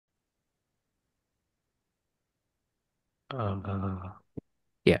Uh,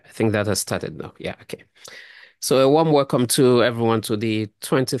 yeah, I think that has started now. Yeah, okay. So a warm welcome to everyone to the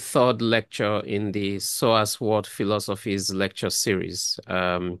 23rd lecture in the SOAS World Philosophies lecture series.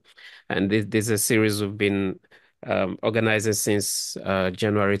 And this is a series we've been organizing since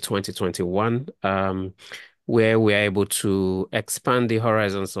January 2021, where we are able to expand the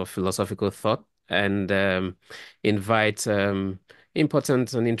horizons of philosophical thought and invite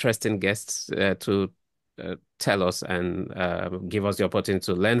important and interesting guests to tell us and give us the opportunity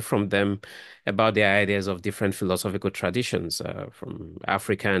to learn from them about their ideas of different philosophical traditions, from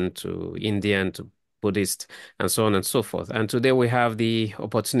African to Indian to Buddhist, and so on and so forth. And today we have the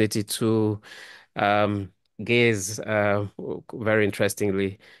opportunity to um, gaze very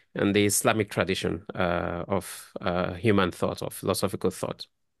interestingly on the Islamic tradition of human thought, of philosophical thought.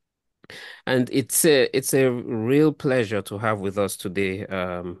 And it's a real pleasure to have with us today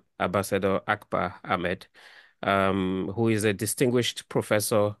Ambassador Akbar Ahmed, who is a distinguished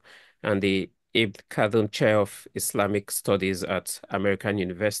professor and the Ibn Khaldun Chair of Islamic Studies at American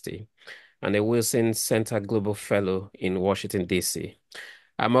University and a Wilson Center Global Fellow in Washington, D.C.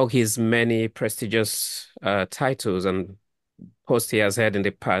 Among his many prestigious titles and posts he has had in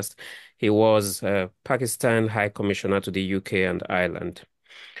the past, he was Pakistan High Commissioner to the UK and Ireland.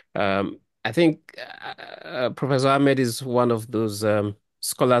 I think Professor Ahmed is one of those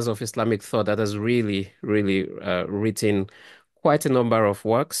scholars of Islamic thought that has really written quite a number of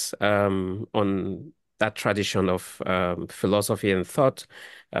works on that tradition of philosophy and thought,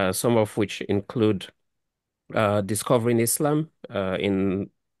 some of which include Discovering Islam in,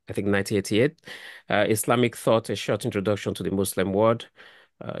 I think, 1988, Islamic Thought, A Short Introduction to the Muslim World,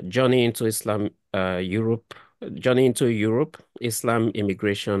 Journey into Islam, Europe, Journey into Europe, Islam,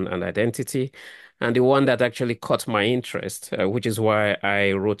 Immigration and Identity, and the one that actually caught my interest, which is why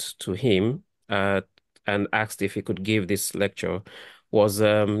I wrote to him and asked if he could give this lecture, was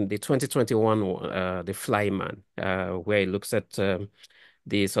the 2021 The Flying Man, where he looks at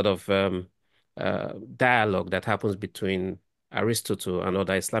the sort of dialogue that happens between Aristotle and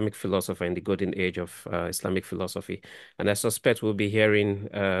other Islamic philosopher in the golden age of Islamic philosophy. And I suspect we'll be hearing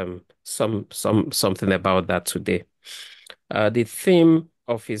something about that today. The theme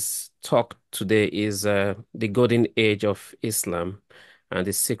of his talk today is the golden age of Islam and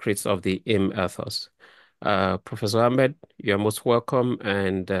the secrets of the Ilm-ethos. Professor Ahmed, you're most welcome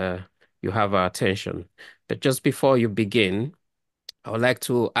and you have our attention. But just before you begin, I would like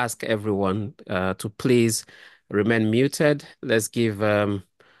to ask everyone to please remain muted. Let's give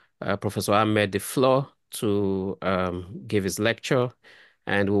Professor Ahmed the floor to give his lecture,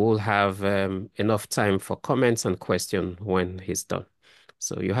 and we will have enough time for comments and questions when he's done.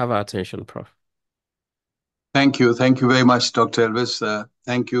 So you have our attention, Prof. Thank you. Thank you very much, Dr. Elvis.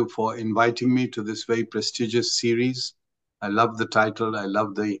 Thank you for inviting me to this very prestigious series. I love the title. I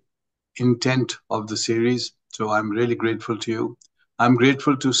love the intent of the series. So I'm really grateful to you. I'm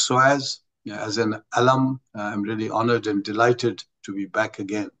grateful to SOAS as an alum. I'm really honored and delighted to be back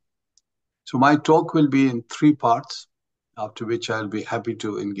again. So my talk will be in three parts, after which I'll be happy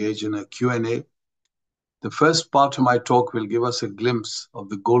to engage in a Q&A. The first part of my talk will give us a glimpse of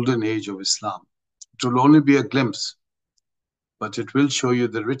the golden age of Islam. It will only be a glimpse, but it will show you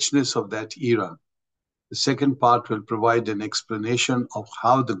the richness of that era. The second part will provide an explanation of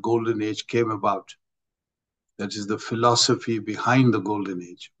how the golden age came about. That is the philosophy behind the golden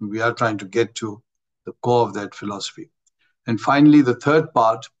age. We are trying to get to the core of that philosophy. And finally, the third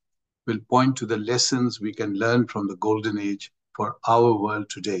part will point to the lessons we can learn from the golden age for our world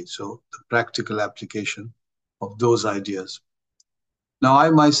today. So the practical application of those ideas. Now, I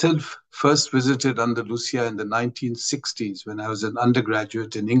myself first visited Andalusia in the 1960s when I was an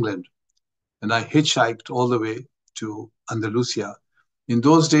undergraduate in England, and I hitchhiked all the way to Andalusia. In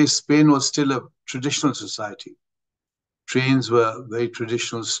those days, Spain was still a traditional society. Trains were very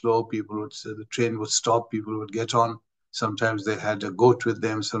traditional, slow. The train would stop, people would get on. Sometimes they had a goat with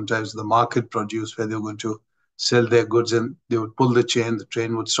them. Sometimes the market produce where they were going to sell their goods, and they would pull the chain, the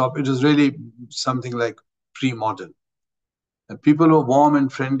train would stop. It was really something like pre-modern. People were warm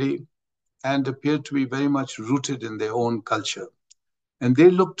and friendly and appeared to be very much rooted in their own culture. And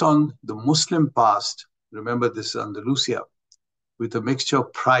they looked on the Muslim past, remember this Andalusia, with a mixture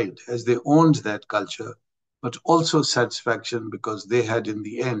of pride as they owned that culture, but also satisfaction because they had in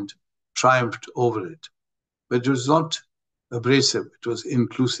the end triumphed over it. But it was not abrasive, it was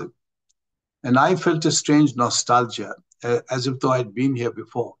inclusive. And I felt a strange nostalgia, as if though I'd been here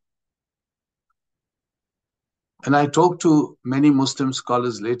before. And I talked to many Muslim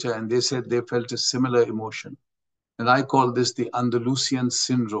scholars later, and they said they felt a similar emotion. And I call this the Andalusian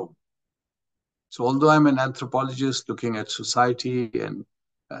syndrome. So although I'm an anthropologist looking at society and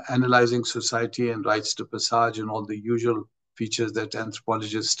analyzing society and rites de passage and all the usual features that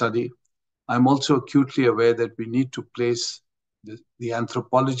anthropologists study, I'm also acutely aware that we need to place the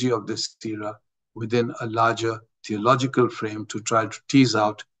anthropology of this era within a larger theological frame to try to tease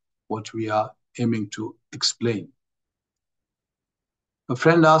out what we are aiming to explain. A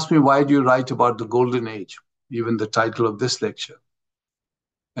friend asked me, why do you write about the Golden Age, even the title of this lecture?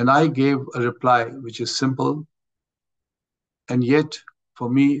 And I gave a reply which is simple and yet, for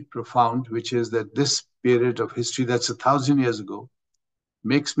me, profound, which is that this period of history that's 1,000 years ago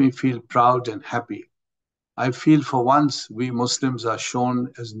makes me feel proud and happy. I feel for once we Muslims are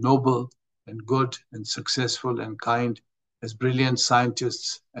shown as noble and good and successful and kind, as brilliant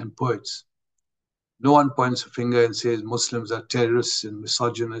scientists and poets. No one points a finger and says Muslims are terrorists and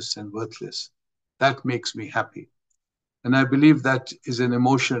misogynists and worthless. That makes me happy. And I believe that is an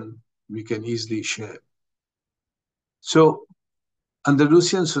emotion we can easily share. So,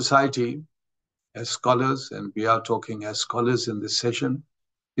 Andalusian society, as scholars, and we are talking as scholars in this session,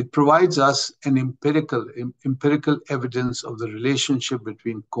 it provides us an empirical evidence of the relationship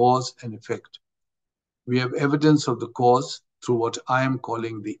between cause and effect. We have evidence of the cause through what I am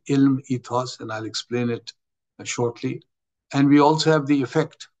calling the Ilm-ethos, and I'll explain it shortly. And we also have the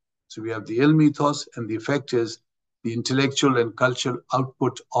effect. So we have the Ilm-ethos, and the effect is the intellectual and cultural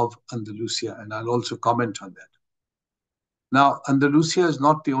output of Andalusia, and I'll also comment on that. Now, Andalusia is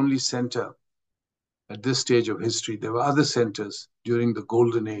not the only center at this stage of history. There were other centers during the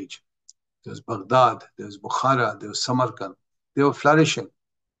Golden Age. There's Baghdad, there's Bukhara, there's Samarkand. They were flourishing.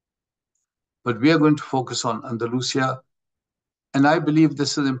 But we are going to focus on Andalusia. And I believe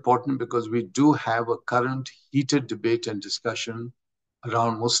this is important because we do have a current heated debate and discussion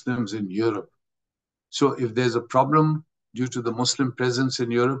around Muslims in Europe. So if there's a problem due to the Muslim presence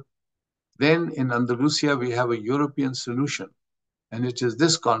in Europe, then in Andalusia we have a European solution. And it is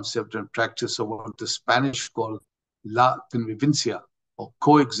this concept and practice of what the Spanish call la convivencia, or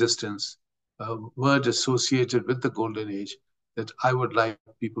coexistence, a word associated with the Golden Age, that I would like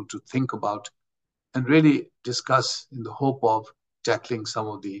people to think about and really discuss in the hope of tackling some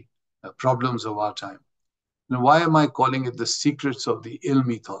of the problems of our time. Now, why am I calling it the secrets of the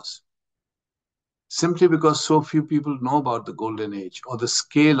Ilm-ethos? Simply because so few people know about the Golden Age or the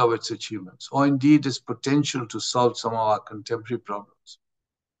scale of its achievements, or indeed its potential to solve some of our contemporary problems.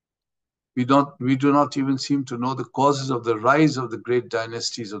 We do not even seem to know the causes of the rise of the great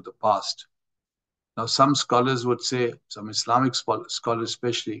dynasties of the past. Now, some scholars would say, some Islamic scholars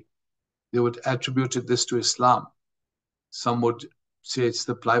especially, they would attribute this to Islam. Some would say it's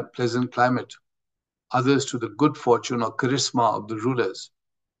the pleasant climate. Others to the good fortune or charisma of the rulers.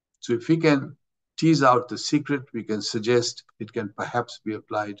 So if we can tease out the secret, we can suggest it can perhaps be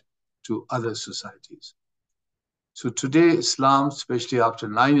applied to other societies. So today, Islam, especially after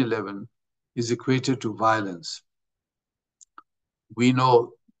 9/11, is equated to violence. We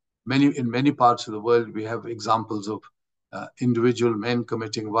know in many parts of the world, we have examples of individual men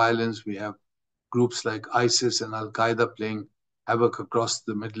committing violence. We have groups like ISIS and Al-Qaeda playing havoc across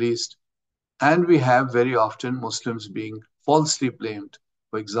the Middle East. And we have very often Muslims being falsely blamed.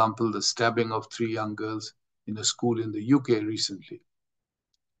 For example, the stabbing of 3 young girls in a school in the UK recently.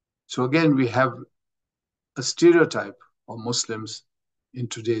 So again, we have a stereotype of Muslims in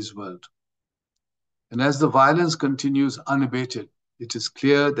today's world. And as the violence continues unabated, it is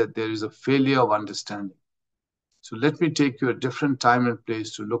clear that there is a failure of understanding. So let me take you a different time and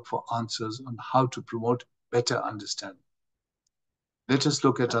place to look for answers on how to promote better understanding. Let us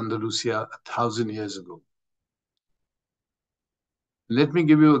look at Andalusia 1,000 years ago. Let me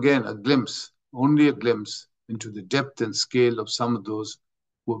give you again a glimpse, only a glimpse, into the depth and scale of some of those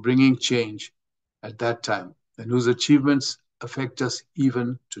who were bringing change at that time and whose achievements affect us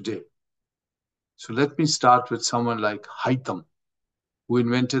even today. So let me start with someone like Haytham, who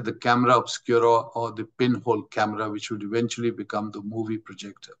invented the camera obscura or the pinhole camera, which would eventually become the movie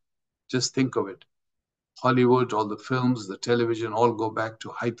projector. Just think of it. Hollywood, all the films, the television, all go back to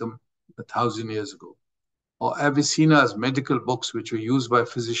Haytham 1,000 years ago. Or Avicenna's medical books, which were used by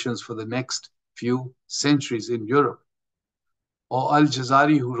physicians for the next few centuries in Europe. Or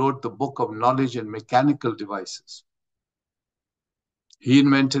Al-Jazari, who wrote the Book of Knowledge and Mechanical Devices. He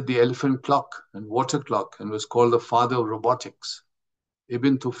invented the elephant clock and water clock and was called the father of robotics.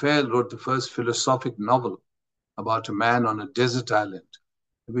 Ibn Tufail wrote the first philosophic novel about a man on a desert island,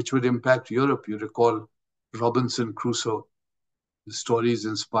 which would impact Europe. You recall Robinson Crusoe. The story is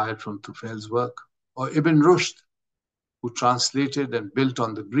inspired from Tufail's work. Or Ibn Rushd, who translated and built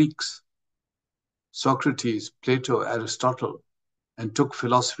on the Greeks. Socrates, Plato, Aristotle, and took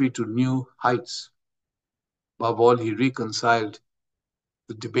philosophy to new heights. Above all, he reconciled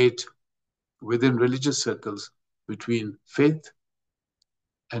the debate within religious circles between faith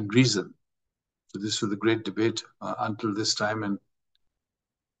and reason. So this was the great debate until this time, and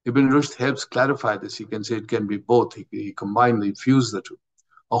Ibn Rushd helps clarify this. He can say it can be both. He combined, he fused the two.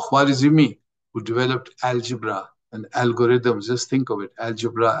 Or Khwarizmi, who developed algebra and algorithms. Just think of it,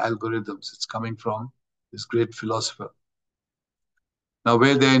 algebra, algorithms. It's coming from this great philosopher. Now,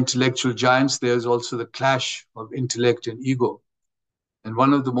 where there are intellectual giants, there's also the clash of intellect and ego. And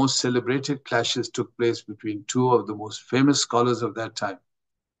one of the most celebrated clashes took place between two of the most famous scholars of that time,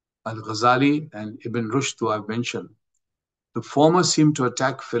 Al-Ghazali and Ibn Rushd, who I've mentioned. The former seemed to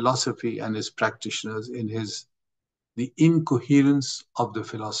attack philosophy and its practitioners in his The Incoherence of the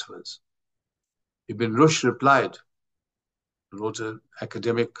Philosophers. Ibn Rushd wrote an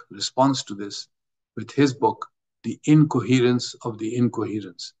academic response to this with his book, The Incoherence of the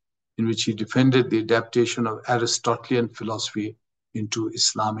Incoherence, in which he defended the adaptation of Aristotelian philosophy into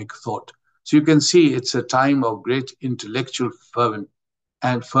Islamic thought. So you can see it's a time of great intellectual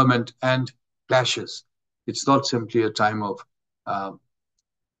ferment and clashes. It's not simply a time of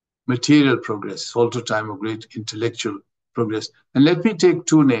material progress, it's also a time of great intellectual progress. And let me take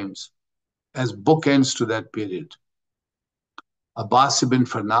two names as bookends to that period. Abbas ibn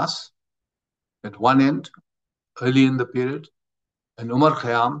Farnas at one end, early in the period, and Umar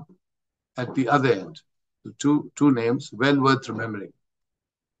Khayyam at the other end. The two names well worth remembering.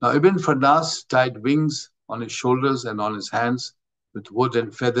 Now, Ibn Farnas tied wings on his shoulders and on his hands with wood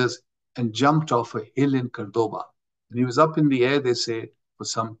and feathers and jumped off a hill in Cordoba. And he was up in the air, they say, for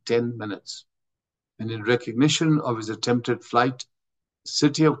some 10 minutes. And in recognition of his attempted flight, the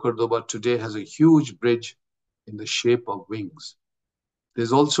city of Cordoba today has a huge bridge in the shape of wings.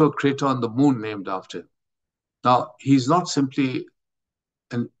 There's also a crater on the moon named after him. Now, he's not simply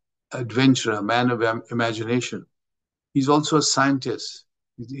an adventurer, a man of imagination. He's also a scientist.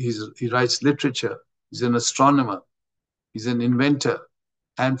 He writes literature. He's an astronomer. He's an inventor.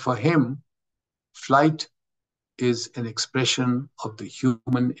 And for him, flight is an expression of the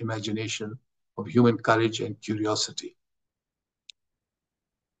human imagination, of human courage and curiosity.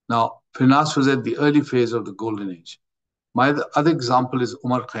 Now, Firnas was at the early phase of the Golden Age. My other example is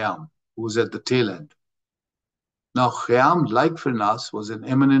Umar Khayyam, who was at the tail end. Now, Khayyam, like Firnas, was an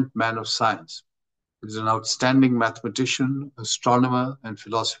eminent man of science. He was an outstanding mathematician, astronomer, and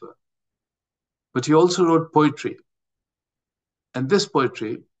philosopher. But he also wrote poetry. And this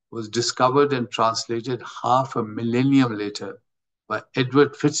poetry was discovered and translated half a millennium later by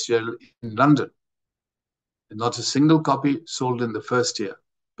Edward Fitzgerald in London. And not a single copy sold in the first year.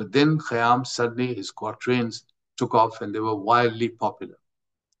 But then Khayyam, suddenly his quatrains took off and they were wildly popular.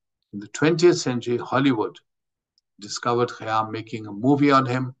 In the 20th century, Hollywood discovered Khayyam, making a movie on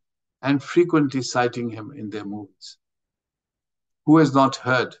him and frequently citing him in their movies. Who has not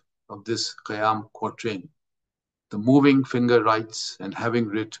heard of this Khayyam quatrain? The moving finger writes, and having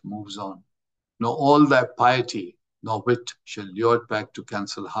writ moves on. Nor all thy piety nor wit shall lure it back to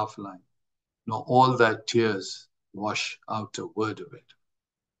cancel half a line, nor all thy tears wash out a word of it.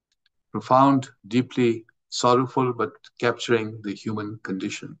 Profound, deeply sorrowful, but capturing the human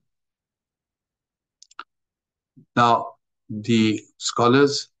condition. Now, the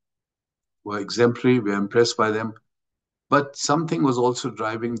scholars were exemplary, we were impressed by them, but something was also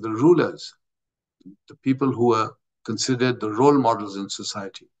driving the rulers, the people who were considered the role models in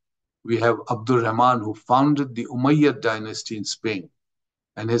society. We have Abdul Rahman, who founded the Umayyad dynasty in Spain,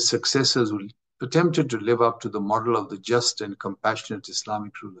 and his successors who attempted to live up to the model of the just and compassionate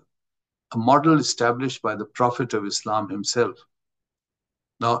Islamic ruler, a model established by the Prophet of Islam himself.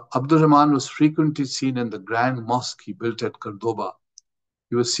 Now, Abdul Rahman was frequently seen in the grand mosque he built at Cordoba.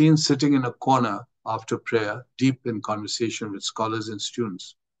 He was seen sitting in a corner after prayer, deep in conversation with scholars and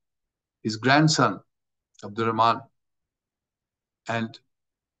students. His grandson, Abdul Rahman, and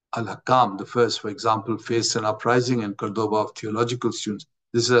Al-Hakam, the first, for example, faced an uprising in Cordoba of theological students.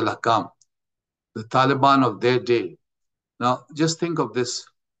 This is Al-Hakam, the Taliban of their day. Now, just think of this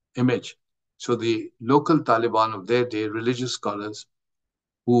image. So the local Taliban of their day, religious scholars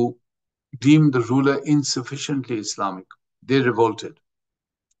who deemed the ruler insufficiently Islamic, they revolted.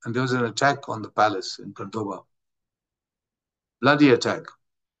 And there was an attack on the palace in Cordoba. Bloody attack.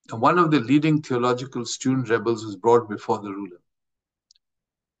 And one of the leading theological student rebels was brought before the ruler.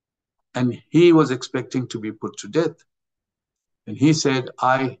 And he was expecting to be put to death. And he said,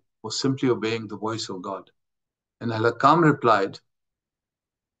 I was simply obeying the voice of God. And Al-Hakam replied,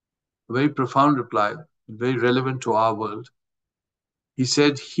 a very profound reply, very relevant to our world. He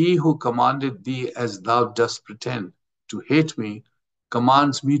said, he who commanded thee as thou dost pretend to hate me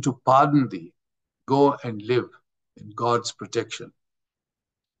commands me to pardon thee. Go and live in God's protection.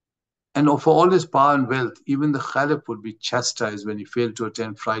 And for all his power and wealth, even the Caliph would be chastised when he failed to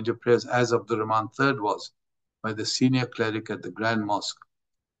attend Friday prayers, as Abdurrahman III was, by the senior cleric at the Grand Mosque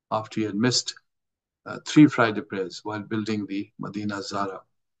after he had missed 3 Friday prayers while building the Medina Zara.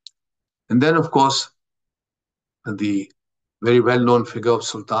 And then, of course, the very well-known figure of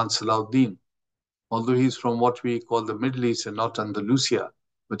Sultan Salahuddin, although he's from what we call the Middle East and not Andalusia,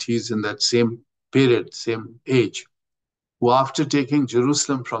 but he's in that same period, same age, who after taking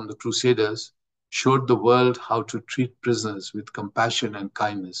Jerusalem from the Crusaders, showed the world how to treat prisoners with compassion and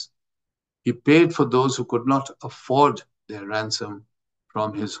kindness. He paid for those who could not afford their ransom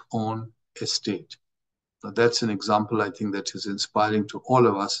from his own estate. Now that's an example, I think, that is inspiring to all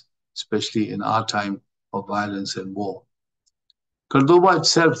of us, especially in our time of violence and war. Cordoba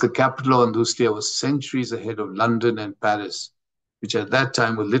itself, the capital of Andalusia, was centuries ahead of London and Paris, which at that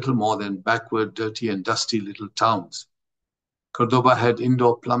time were little more than backward, dirty, and dusty little towns. Cordoba had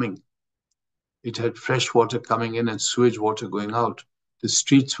indoor plumbing. It had fresh water coming in and sewage water going out. The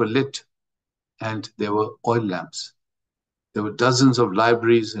streets were lit, and there were oil lamps. There were dozens of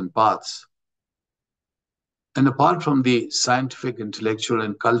libraries and baths. And apart from the scientific, intellectual,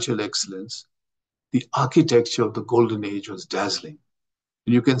 and cultural excellence, the architecture of the Golden Age was dazzling.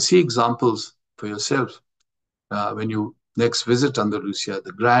 And you can see examples for yourself when you next visit Andalusia,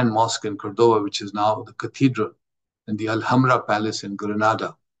 the Grand Mosque in Cordoba, which is now the cathedral, and the Alhambra Palace in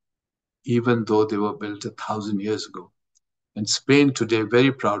Granada, even though they were built 1,000 years ago. And Spain today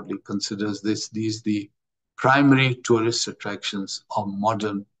very proudly considers these the primary tourist attractions of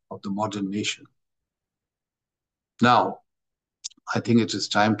the modern nation. Now, I think it is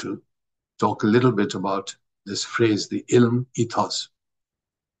time to talk a little bit about this phrase, the Ilm-ethos.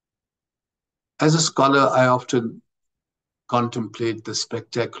 As a scholar, I often contemplate the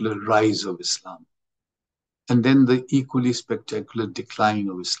spectacular rise of Islam and then the equally spectacular decline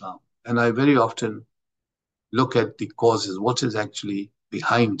of Islam. And I very often look at the causes, what is actually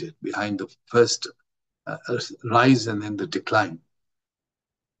behind it, behind the first rise and then the decline.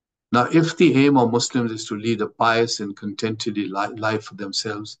 Now, if the aim of Muslims is to lead a pious and contented life for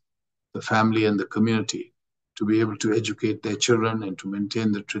themselves, the family, and the community, to be able to educate their children and to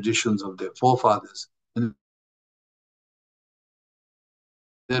maintain the traditions of their forefathers, and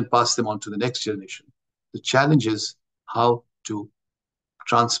then pass them on to the next generation, the challenge is how to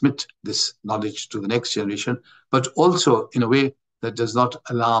transmit this knowledge to the next generation, but also in a way that does not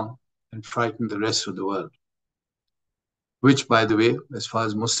alarm and frighten the rest of the world. Which, by the way, as far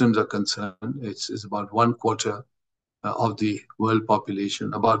as Muslims are concerned, it's about 1/4 of the world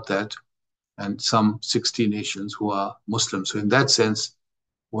population, about that, and some 60 nations who are Muslims. So in that sense,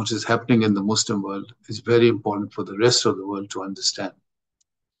 what is happening in the Muslim world is very important for the rest of the world to understand.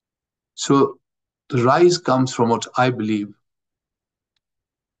 So the rise comes from what I believe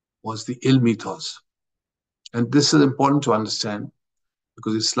was the Ilm-ethos. And this is important to understand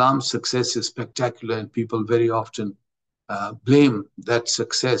because Islam's success is spectacular and people very often blame that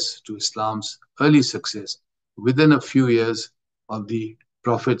success to Islam's early success. Within a few years of the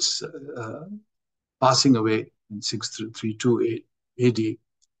Prophet's passing away in 632 AD,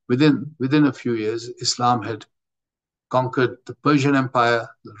 within a few years, Islam had conquered the Persian Empire,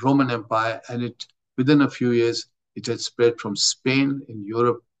 the Roman Empire, and within a few years, it had spread from Spain in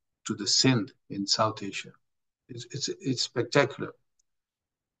Europe to the Sindh in South Asia. It's spectacular.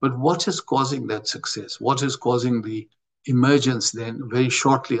 But what is causing that success? What is causing the emergence then, very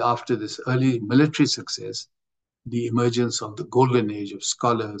shortly after this early military success, the emergence of the golden age of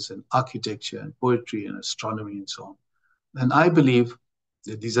scholars and architecture and poetry and astronomy and so on? And I believe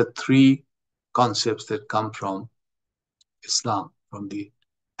that these are 3 concepts that come from Islam, from the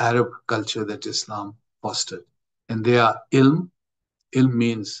Arab culture that Islam fostered. And they are ilm. Ilm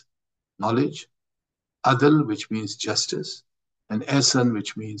means knowledge. Adl, which means justice. And ihsan,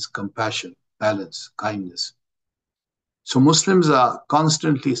 which means compassion, balance, kindness. So Muslims are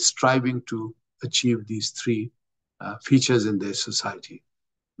constantly striving to achieve these 3 features in their society.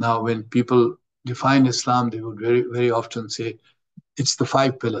 Now, when people define Islam, they would very, very often say it's the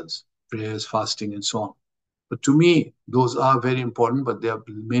 5 pillars, prayers, fasting, and so on. But to me, those are very important, but they are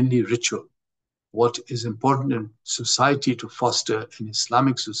mainly ritual. What is important in society to foster an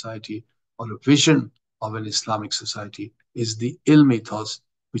Islamic society or a vision of an Islamic society is the Ilm-ethos,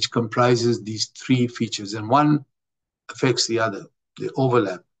 which comprises these 3 features. And one affects the other. They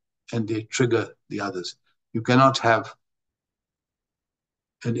overlap and they trigger the others. You cannot have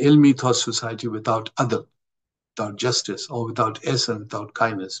an Ilm-ethos society without adl, without justice, or without ihsan, without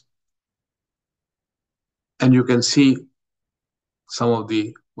kindness. And you can see some of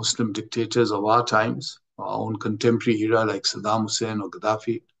the Muslim dictators of our times, our own contemporary era like Saddam Hussein or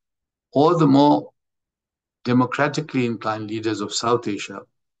Gaddafi, or the more democratically inclined leaders of South Asia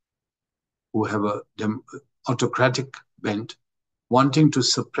who have a autocratic bent, wanting to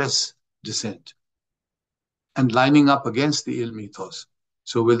suppress dissent and lining up against the Ilm-ethos.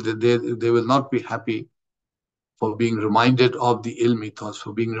 So they will not be happy for being reminded of the Ilm-ethos,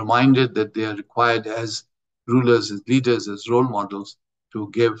 for being reminded that they are required as rulers, as leaders, as role models to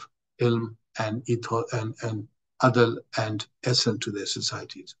give ilm and ethos and adl and essence to their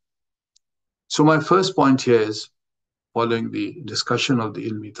societies. So my first point here is, following the discussion of the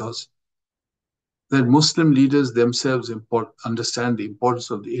Ilm-ethos, that Muslim leaders themselves understand the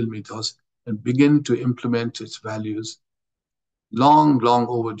importance of the Ilm-ethos and begin to implement its values, long, long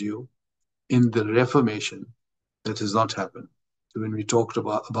overdue, in the Reformation that has not happened. So when we talked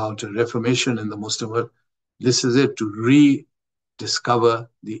about a Reformation in the Muslim world, this is it, to rediscover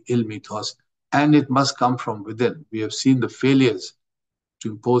the Ilm-ethos, and it must come from within. We have seen the failures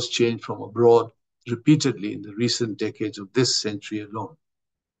to impose change from abroad repeatedly in the recent decades of this century alone.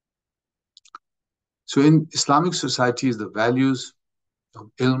 So in Islamic societies, the values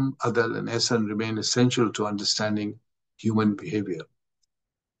of ilm, adl, and ihsan remain essential to understanding human behavior.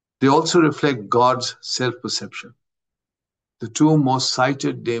 They also reflect God's self-perception. The two most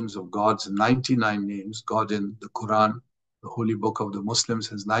cited names of God's 99 names, God in the Quran, the holy book of the Muslims,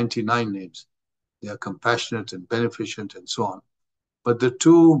 has 99 names. They are compassionate and beneficent and so on. But the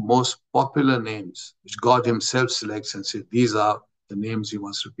two most popular names, which God himself selects and says, these are the names you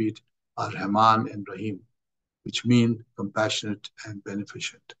must repeat, are Rahman and Rahim, which mean compassionate and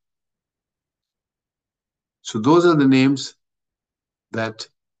beneficent. So those are the names that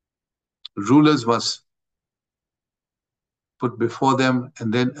rulers must put before them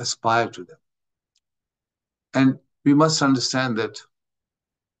and then aspire to them. And we must understand that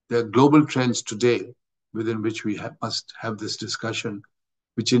there are global trends today within which we must have this discussion,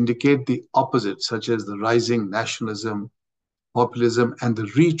 which indicate the opposite, such as the rising nationalism, populism, and the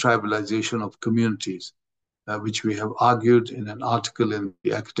re-tribalization of communities, which we have argued in an article in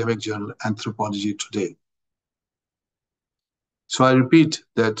the academic journal Anthropology Today. So I repeat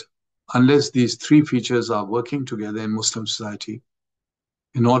that unless these three features are working together in Muslim society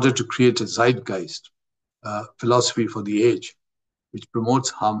in order to create a zeitgeist, philosophy for the age, which promotes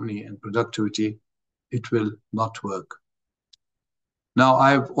harmony and productivity, it will not work. Now,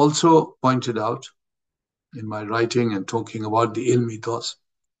 I've also pointed out in my writing and talking about the Ilm-ethos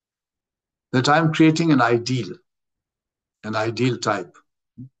that I'm creating an ideal type,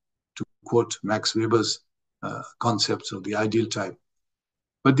 to quote Max Weber's concepts of the ideal type.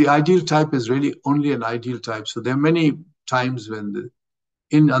 But the ideal type is really only an ideal type. So there are many times when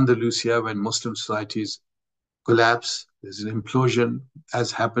in Andalusia, when Muslim societies collapse, there's an implosion,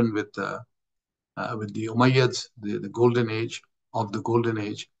 as happened with the Umayyads, the golden age of the golden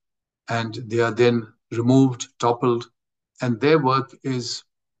age, and they are then removed, toppled, and their work is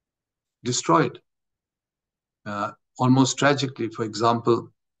destroyed. Almost tragically, for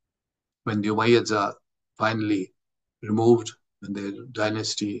example, when the Umayyads are finally removed and their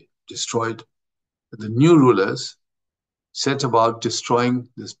dynasty destroyed, the new rulers set about destroying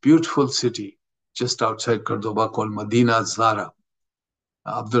this beautiful city just outside Cordoba called Medina Zara.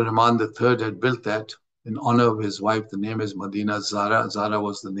 Abdul Rahman III had built that in honor of his wife. The name is Medina Zara. Zara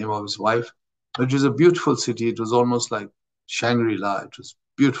was the name of his wife. But it was a beautiful city. It was almost like Shangri-La. It was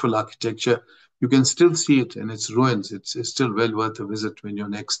beautiful architecture. You can still see it in its ruins. It's still well worth a visit when you're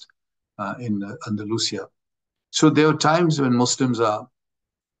next in Andalusia. So there are times when Muslims are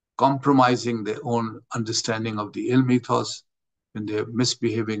compromising their own understanding of the Ilm-ethos, when they're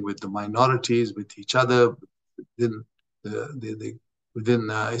misbehaving with the minorities, with each other, within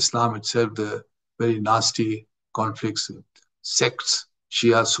Islam itself, the very nasty conflicts, sects,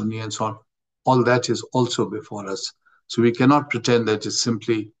 Shia, Sunni, and so on. All that is also before us. So we cannot pretend that it's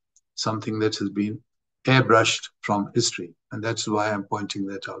simply something that has been airbrushed from history. And that's why I'm pointing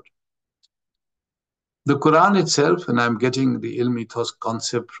that out. The Quran itself, and I'm getting the Ilm-ethos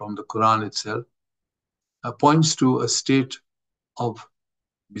concept from the Quran itself, points to a state of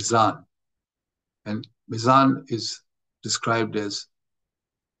mizan. And mizan is described as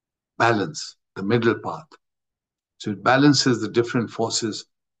balance, the middle path. So it balances the different forces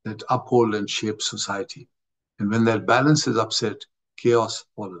that uphold and shape society. And when that balance is upset, chaos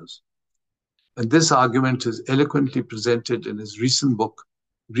follows. And this argument is eloquently presented in his recent book,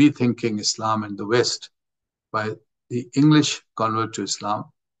 Rethinking Islam and the West, by the English convert to Islam,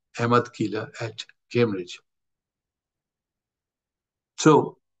 Ahmad Keeler at Cambridge.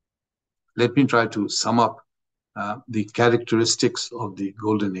 So let me try to sum up the characteristics of the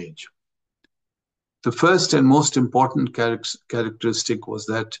Golden Age. The first and most important characteristic was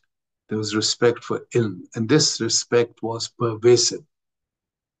that there was respect for ilm, and this respect was pervasive.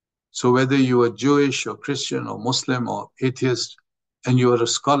 So whether you were Jewish or Christian or Muslim or atheist, and you were a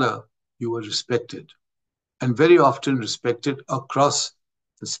scholar, you were respected, and very often respected across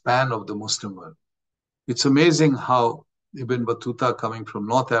the span of the Muslim world. It's amazing how Ibn Battuta, coming from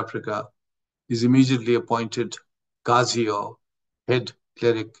North Africa, is immediately appointed Qazi or head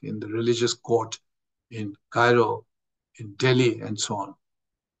cleric in the religious court in Cairo, in Delhi, and so on.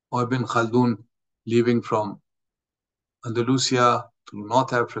 Or Ibn Khaldun, leaving from Andalusia through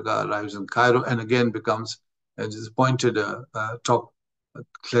North Africa, arrives in Cairo, and again is appointed a top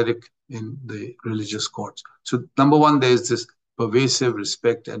cleric in the religious courts. So number one, there is this pervasive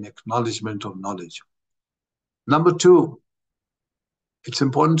respect and acknowledgement of knowledge. Number two, it's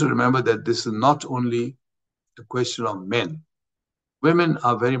important to remember that this is not only a question of men. Women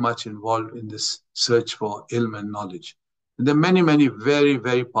are very much involved in this search for ilm and knowledge. And there are many, many very,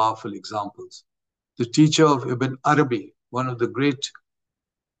 very powerful examples. The teacher of Ibn Arabi, one of the great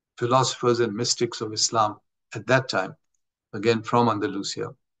philosophers and mystics of Islam at that time, again from Andalusia,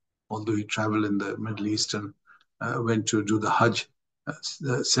 although he traveled in the Middle East and went to do the Hajj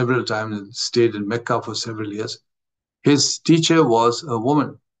several times and stayed in Mecca for several years. His teacher was a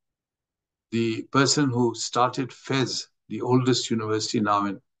woman, the person who started Fez, the oldest university now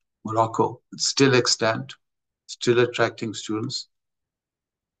in Morocco, still extant, still attracting students.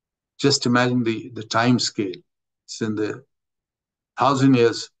 Just imagine the time scale. It's in the 1,000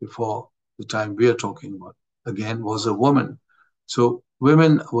 years before the time we are talking about. Again, was a woman. So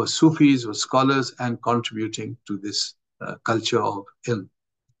women were Sufis, were scholars, and contributing to this culture of ilm.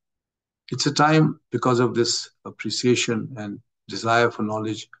 It's a time, because of this appreciation and desire for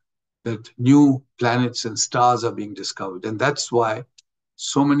knowledge, that new planets and stars are being discovered. And that's why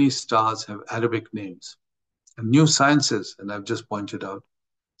so many stars have Arabic names. And new sciences, and I've just pointed out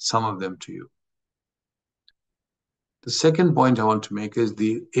some of them to you. The second point I want to make is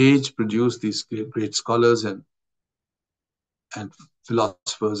the age produced these great scholars and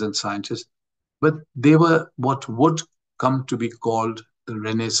philosophers and scientists, but they were what would come to be called the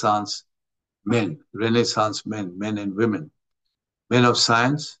Renaissance men, men and women, men of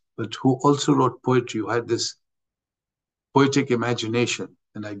science, but who also wrote poetry, who had this poetic imagination.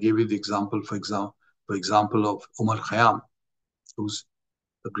 And I gave you the example, for example, of Umar Khayyam, who's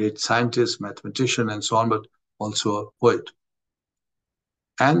a great scientist, mathematician, and so on, but also a poet.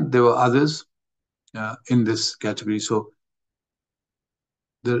 And there were others in this category. So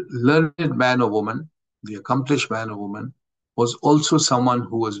the learned man or woman, the accomplished man or woman, was also someone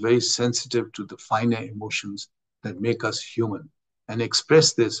who was very sensitive to the finer emotions that make us human, and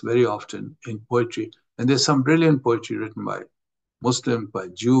expressed this very often in poetry. And there's some brilliant poetry written by Muslims, by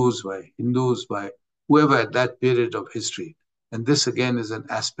Jews, by Hindus, by whoever at that period of history. And this again is an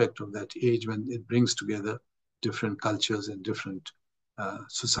aspect of that age when it brings together different cultures and different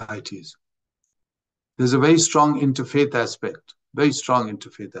societies. There's a very strong interfaith aspect, very strong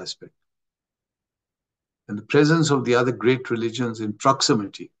interfaith aspect. And the presence of the other great religions in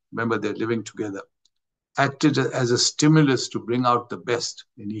proximity, remember they're living together, acted as a stimulus to bring out the best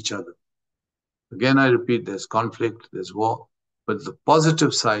in each other. Again, I repeat, there's conflict, there's war, but the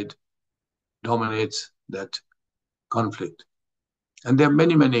positive side dominates that conflict. And there are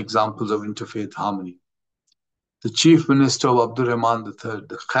many, many examples of interfaith harmony. The chief minister of Abdul Rahman III,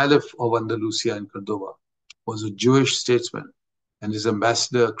 the Caliph of Andalusia and Cordoba, was a Jewish statesman, and his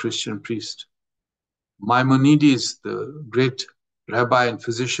ambassador a Christian priest. Maimonides, the great rabbi and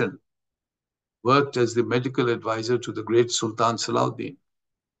physician, worked as the medical advisor to the great Sultan Salahuddin.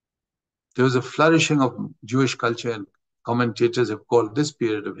 There was a flourishing of Jewish culture, and commentators have called this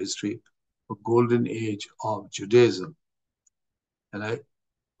period of history a golden age of Judaism. And I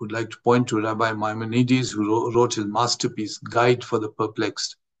would like to point to Rabbi Maimonides, who wrote his masterpiece, Guide for the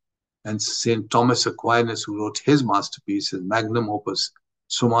Perplexed, and St. Thomas Aquinas, who wrote his masterpiece, his magnum opus,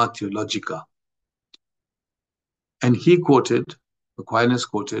 Summa Theologica. And Aquinas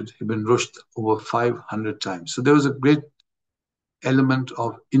quoted Ibn Rushd over 500 times. So there was a great element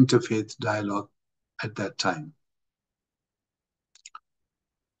of interfaith dialogue at that time.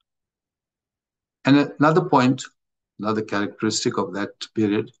 And another point, another characteristic of that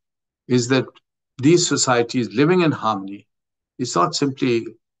period is that these societies living in harmony, it's not simply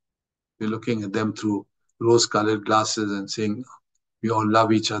we're looking at them through rose-colored glasses and saying we all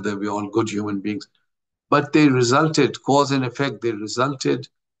love each other, we're all good human beings. But they resulted, cause and effect, they resulted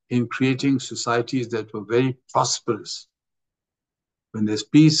in creating societies that were very prosperous. When there's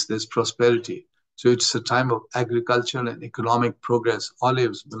peace, there's prosperity. So it's a time of agriculture and economic progress.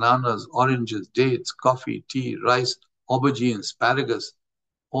 Olives, bananas, oranges, dates, coffee, tea, rice, aubergines, asparagus,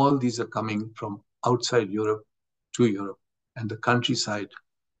 all these are coming from outside Europe to Europe, and the countryside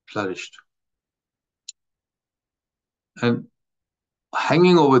flourished. And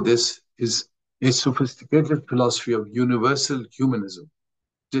hanging over this is a sophisticated philosophy of universal humanism.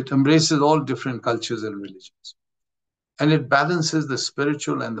 It embraces all different cultures and religions. And it balances the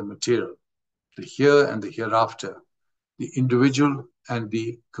spiritual and the material, the here and the hereafter, the individual and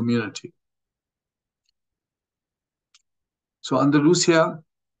the community. So Andalusia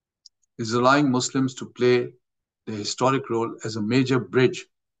is allowing Muslims to play the historic role as a major bridge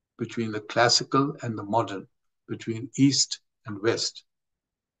between the classical and the modern, between East and West.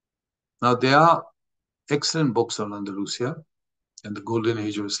 Now, there are excellent books on Andalusia and the golden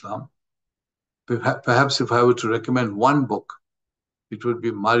age of Islam. Perhaps if I were to recommend one book, it would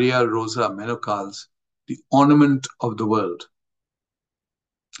be Maria Rosa Menocal's The Ornament of the World.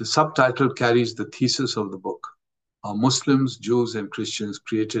 The subtitle carries the thesis of the book: how Muslims, Jews, and Christians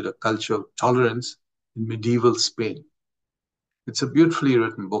created a culture of tolerance in medieval Spain. It's a beautifully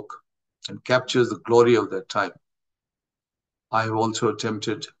written book and captures the glory of that time. I have also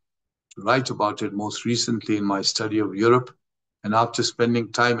attempted to write about it most recently in my study of Europe, and after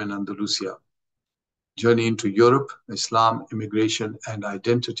spending time in Andalusia, Journey into Europe, Islam, Immigration, and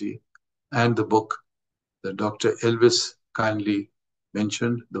Identity, and the book that Dr. Elvis kindly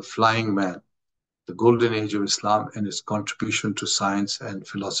mentioned, The Flying Man, The Golden Age of Islam and its Contribution to Science and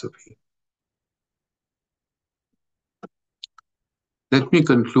Philosophy. Let me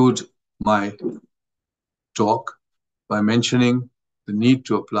conclude my talk by mentioning the need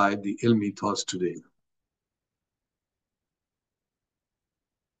to apply the Ilm-ethos today.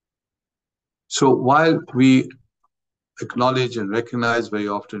 So while we acknowledge and recognize very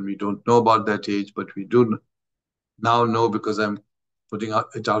often we don't know about that age, but we do now know because I'm putting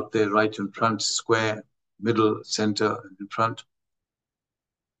it out there right in front, square, middle, center, and in front.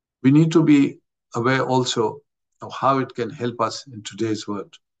 We need to be aware also of how it can help us in today's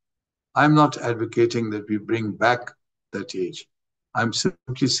world. I'm not advocating that we bring back that age. I'm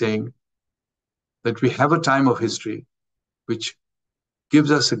simply saying that we have a time of history which gives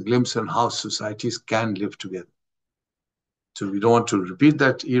us a glimpse on how societies can live together. So we don't want to repeat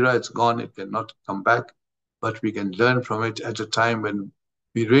that era. It's gone. It cannot come back. But we can learn from it at a time when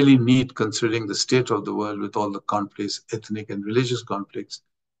we really need, considering the state of the world with all the conflicts, ethnic and religious conflicts,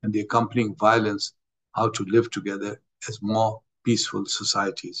 and the accompanying violence, how to live together as more peaceful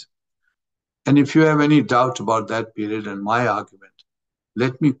societies. And if you have any doubt about that period and my argument,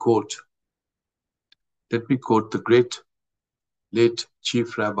 let me quote the great late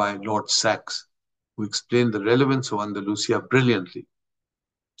Chief Rabbi Lord Sachs, who explained the relevance of Andalusia brilliantly.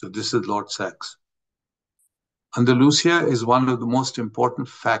 So this is Lord Sachs. Andalusia is one of the most important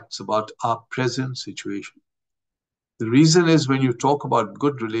facts about our present situation. The reason is when you talk about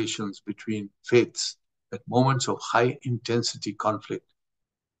good relations between faiths at moments of high intensity conflict,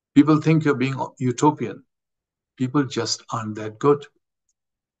 people think you're being utopian. People just aren't that good.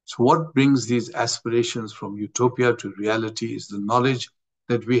 So what brings these aspirations from utopia to reality is the knowledge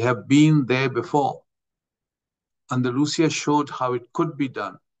that we have been there before. Andalusia showed how it could be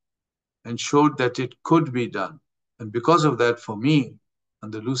done and showed that it could be done. And because of that, for me,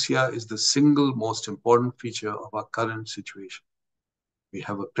 Andalusia is the single most important feature of our current situation. We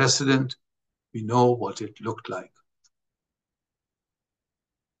have a precedent. We know what it looked like.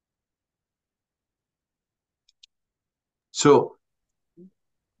 So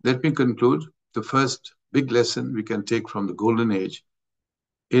let me conclude. The first big lesson we can take from the Golden Age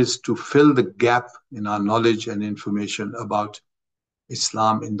is to fill the gap in our knowledge and information about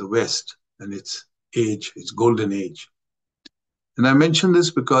Islam in the West and its age, its golden age. And I mention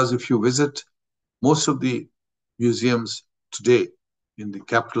this because if you visit most of the museums today in the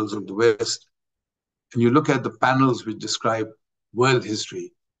capitals of the West, and you look at the panels which describe world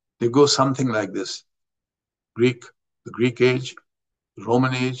history, they go something like this: the Greek age, the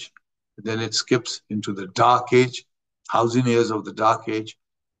Roman age, then it skips into the Dark Age, 1,000 years of the Dark Age,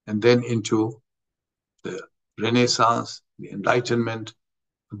 and then into the Renaissance, the Enlightenment,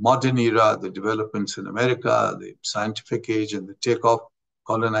 the modern era, the developments in America, the scientific age, and the takeoff,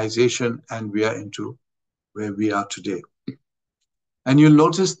 colonization, and we are into where we are today. And you'll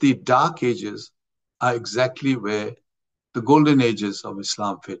notice the Dark Ages are exactly where the Golden Ages of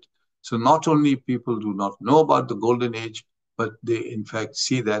Islam fit. So not only people do not know about the Golden Age, but they in fact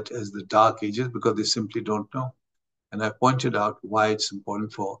see that as the Dark Ages because they simply don't know. And I pointed out why it's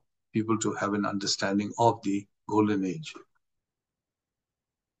important for people to have an understanding of the Golden Age.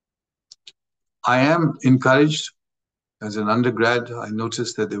 I am encouraged. As an undergrad, I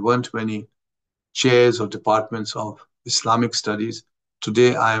noticed that there weren't many chairs or departments of Islamic studies.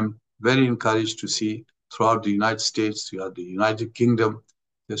 Today, I am very encouraged to see throughout the United States, throughout the United Kingdom,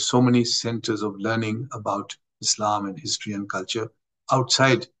 there's so many centers of learning about Islam and history and culture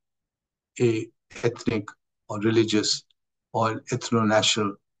outside a ethnic or religious or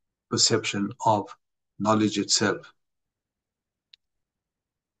ethno-national perception of knowledge itself.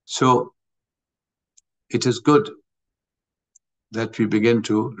 So it is good that we begin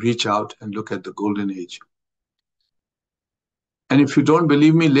to reach out and look at the golden age. And if you don't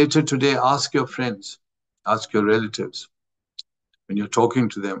believe me, later today, ask your friends, ask your relatives when you're talking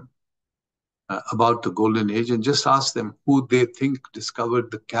to them about the golden age, and just ask them who they think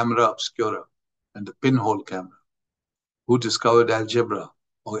discovered the camera obscura and the pinhole camera, who discovered algebra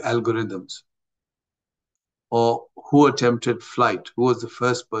or algorithms, or who attempted flight, who was the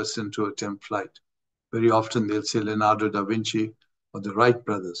first person to attempt flight. Very often they'll say Leonardo da Vinci or the Wright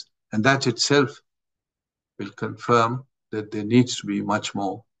brothers, and that itself will confirm that there needs to be much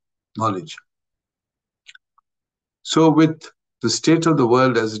more knowledge. So with the state of the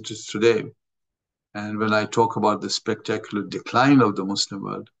world as it is today, and when I talk about the spectacular decline of the Muslim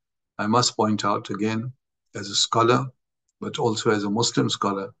world, I must point out again, as a scholar, but also as a Muslim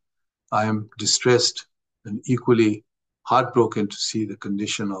scholar, I am distressed and equally heartbroken to see the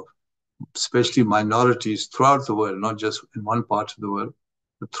condition of especially minorities throughout the world, not just in one part of the world,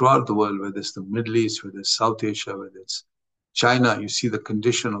 but throughout the world, whether it's the Middle East, whether it's South Asia, whether it's China, you see the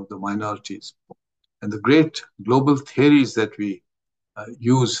condition of the minorities. And the great global theories that we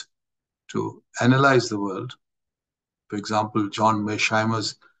use to analyze the world, for example, John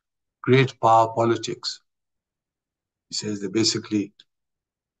Mearsheimer's Great Power Politics. He says they're basically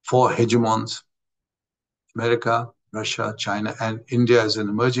four hegemons, America, Russia, China, and India as an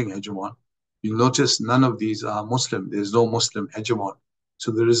emerging hegemon. You'll notice none of these are Muslim. There's no Muslim hegemon.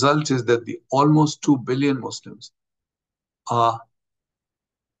 So the result is that the almost 2 billion Muslims are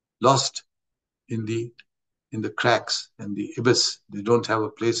lost in the cracks and the abyss. They don't have a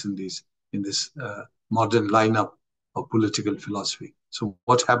place in this modern lineup of political philosophy. So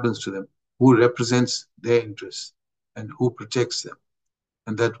what happens to them? Who represents their interests and who protects them?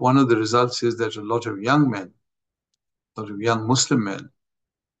 And that one of the results is that a lot of young men, a lot of young Muslim men,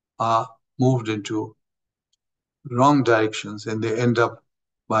 are moved into wrong directions, and they end up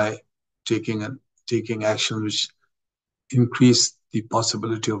by taking action which increase the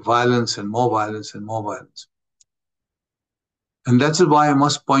possibility of violence and more violence and more violence. And that's why I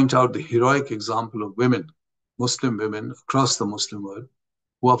must point out the heroic example of women, Muslim women across the Muslim world,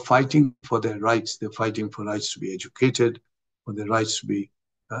 who are fighting for their rights. They're fighting for rights to be educated, for their rights to be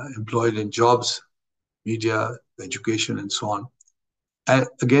employed in jobs, media, education, and so on, and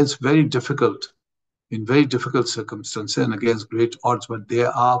against in very difficult circumstances and against great odds, but they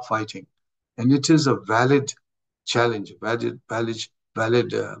are fighting. And it is a valid challenge, valid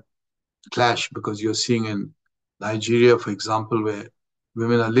clash, because you're seeing in Nigeria, for example, where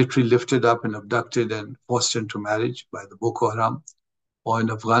women are literally lifted up and abducted and forced into marriage by the Boko Haram, or in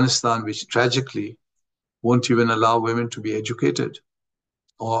Afghanistan, which tragically won't even allow women to be educated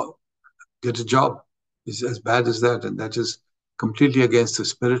or get a job. It's as bad as that. And that is completely against the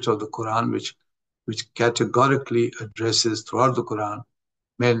spirit of the Quran, which categorically addresses throughout the Quran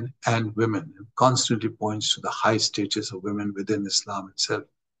men and women, and constantly points to the high status of women within Islam itself.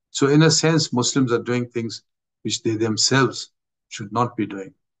 So in a sense, Muslims are doing things which they themselves should not be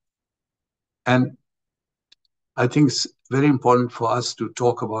doing. And I think it's very important for us to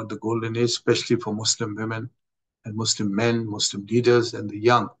talk about the golden age, especially for Muslim women and Muslim men, Muslim leaders, and the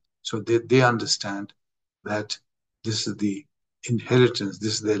young, so they understand that this is the inheritance,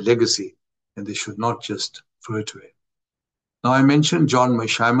 this is their legacy, and they should not just throw it away. Now, I mentioned John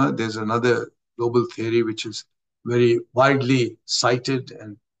Mearsheimer. There's another global theory which is very widely cited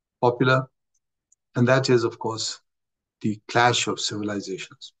and popular, and that is, of course, the clash of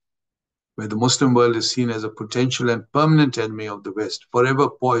civilizations, where the Muslim world is seen as a potential and permanent enemy of the West, forever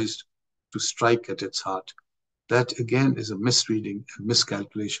poised to strike at its heart. That, again, is a misreading and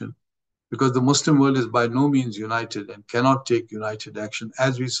miscalculation, because the Muslim world is by no means united and cannot take united action,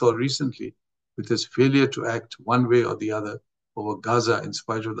 as we saw recently with its failure to act one way or the other over Gaza, in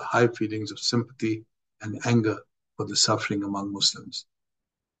spite of the high feelings of sympathy and anger for the suffering among Muslims.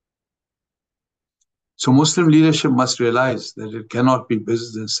 So Muslim leadership must realize that it cannot be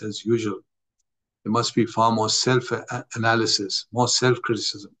business as usual. There must be far more self-analysis, more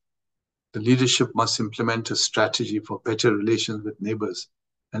self-criticism. The leadership must implement a strategy for better relations with neighbors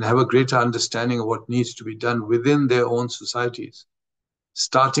and have a greater understanding of what needs to be done within their own societies.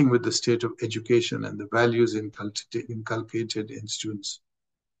 starting with the state of education and the values inculcated in students.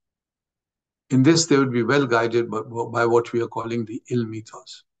 In this, they would be well guided by what we are calling the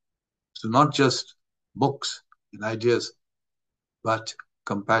Ilm-ethos. So not just books and ideas, but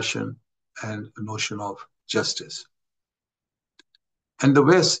compassion and a notion of justice. And the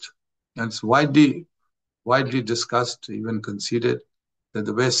West, and it's widely discussed, even conceded, that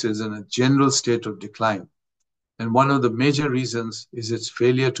the West is in a general state of decline. And one of the major reasons is its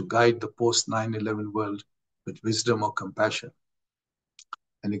failure to guide the post 9/11 world with wisdom or compassion.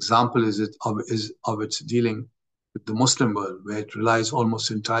 An example is of its dealing with the Muslim world, where it relies almost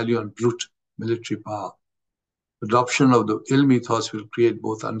entirely on brute military power. Adoption of the Ilm-ethos will create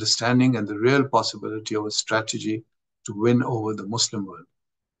both understanding and the real possibility of a strategy to win over the Muslim world.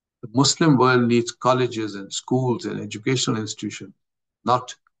 The Muslim world needs colleges and schools and educational institutions,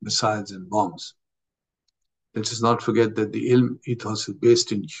 not missiles and bombs. Let us not forget that the Ilm-ethos is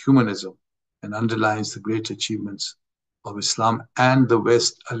based in humanism and underlines the great achievements of Islam and the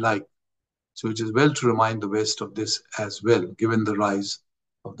West alike. So it is well to remind the West of this as well, given the rise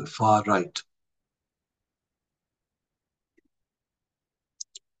of the far right.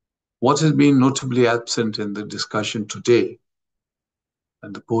 What has been notably absent in the discussion today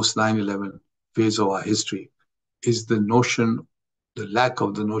and the post 9/11 phase of our history is the lack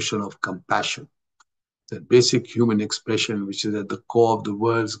of the notion of compassion, that basic human expression which is at the core of the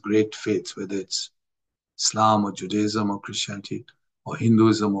world's great faiths, whether it's Islam or Judaism or Christianity or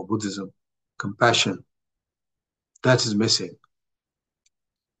Hinduism or Buddhism, compassion, that is missing.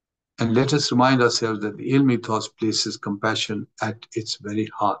 And let us remind ourselves that the Ilm-ethos places compassion at its very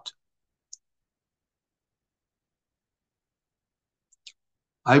heart.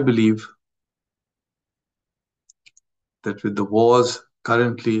 I believe that with the wars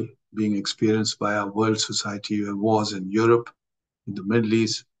currently being experienced by our world society, wars in Europe, in the Middle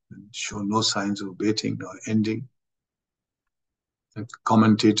East, show no signs of abating or ending. And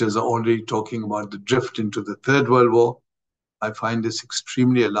commentators are already talking about the drift into the Third World War. I find this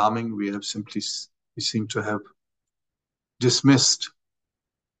extremely alarming. We seem to have dismissed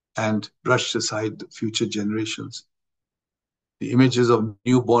and brushed aside the future generations. The images of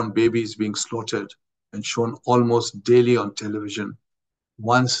newborn babies being slaughtered and shown almost daily on television,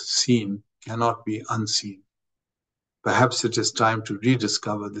 once seen, cannot be unseen. Perhaps it is time to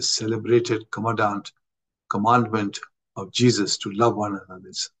rediscover this celebrated commandment of Jesus to love one another.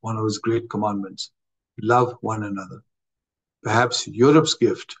 It's one of his great commandments. Love one another. Perhaps Europe's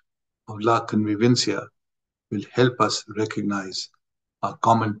gift of La Convivencia will help us recognize our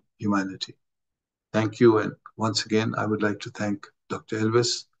common humanity. Thank you. And once again, I would like to thank Dr.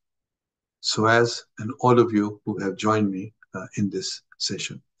 Elvis, SOAS, and all of you who have joined me in this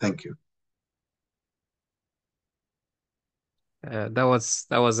session. Thank you. That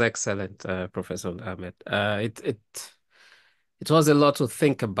was excellent, Professor Ahmed. It was a lot to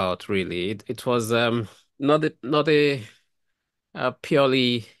think about, really. It was not a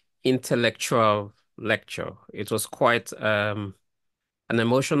purely intellectual lecture. It was quite an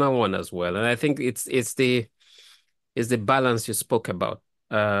emotional one as well, and I think it's the balance you spoke about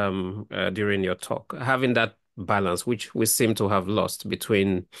during your talk, having that balance, which we seem to have lost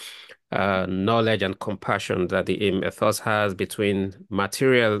between knowledge and compassion that the Ilm-ethos has, between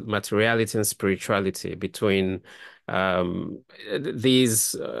materiality and spirituality, between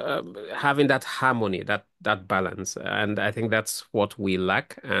these having that harmony, that balance. And I think that's what we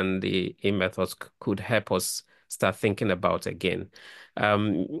lack, and the Ilm-ethos could help us start thinking about again.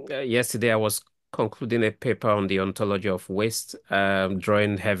 Yesterday I was concluding a paper on the ontology of waste,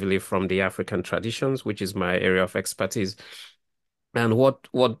 drawing heavily from the African traditions, which is my area of expertise. And what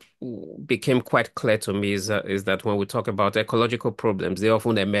became quite clear to me is that when we talk about ecological problems, they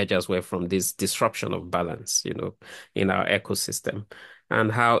often emerge as well from this disruption of balance, in our ecosystem, and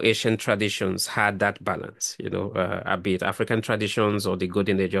how ancient traditions had that balance, be it African traditions or the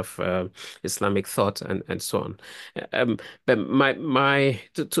golden age of Islamic thought and so on. But my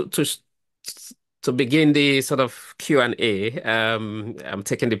to begin the sort of Q&A, I'm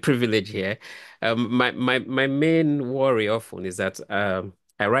taking the privilege here. My main worry often is that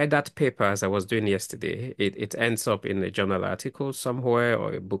I write that paper as I was doing yesterday. It ends up in a journal article somewhere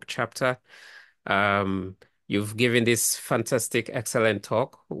or a book chapter. Um, you've given this fantastic, excellent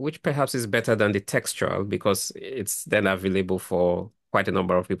talk, which perhaps is better than the textual because it's then available for quite a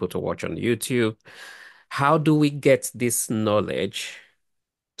number of people to watch on YouTube. How do we get this knowledge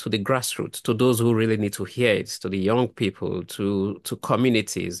to the grassroots, to those who really need to hear it, to the young people, to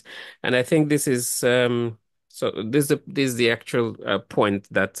communities? And I think this is this is the actual point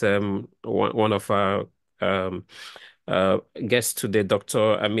that one of our um, guest today,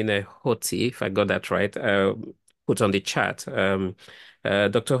 Dr. Amine Hoti, if I got that right, put on the chat.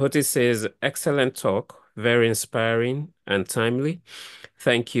 Dr. Hoti says, excellent talk, very inspiring and timely.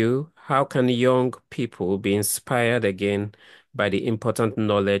 Thank you. How can young people be inspired again by the important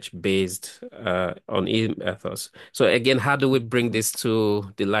knowledge based on Ilm-ethos? So again, how do we bring this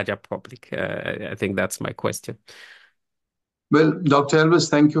to the larger public? I think that's my question. Well, Dr. Elvis,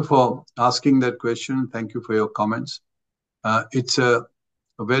 thank you for asking that question. Thank you for your comments. It's a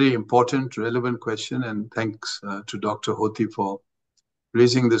very important, relevant question, and thanks to Dr. Hoti for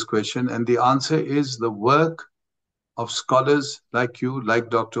raising this question. And the answer is the work of scholars like you, like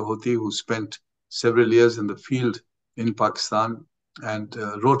Dr. Hoti, who spent several years in the field in Pakistan and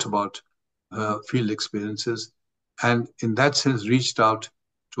wrote about field experiences, and in that sense reached out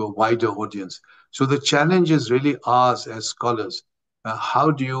to a wider audience. So the challenge is really ours as scholars.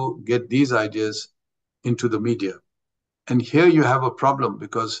 How do you get these ideas into the media? And here you have a problem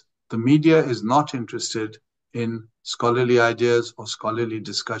because the media is not interested in scholarly ideas or scholarly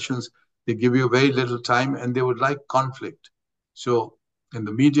discussions. They give you very little time and they would like conflict. So, in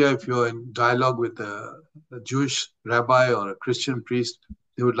the media, if you're in dialogue with a Jewish rabbi or a Christian priest,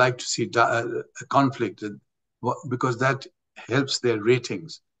 they would like to see a conflict because that helps their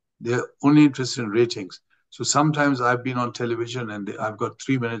ratings. They're only interested in ratings. So sometimes I've been on television and I've got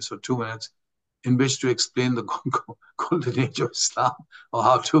 3 minutes or 2 minutes in which to explain the golden age of Islam or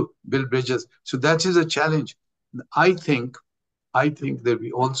how to build bridges. So that is a challenge. I think I think that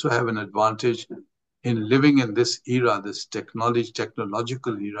we also have an advantage in living in this era, this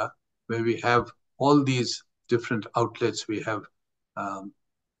technological era, where we have all these different outlets. We have um,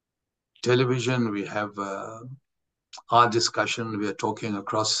 television, we have our discussion. We are talking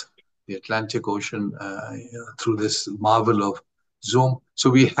across the Atlantic Ocean through this marvel of Zoom. So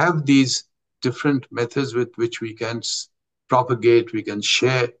we have these different methods with which we can propagate, we can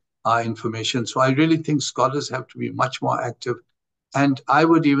share our information. So I really think scholars have to be much more active. And I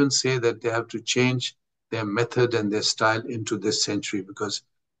would even say that they have to change their method and their style into this century because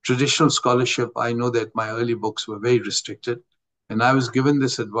traditional scholarship, I know that my early books were very restricted. And I was given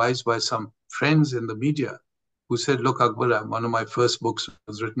this advice by some friends in the media who said, look, Akbar, one of my first books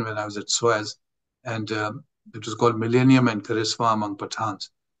was written when I was at SOAS, and it was called Millennium and Charisma Among Pathans.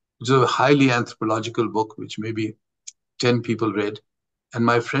 It was a highly anthropological book, which maybe 10 people read. And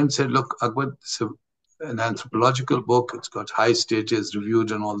my friend said, look, Akbar, it's an anthropological book. It's got high status,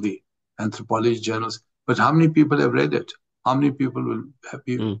 reviewed in all the anthropology journals. But how many people have read it? How many people will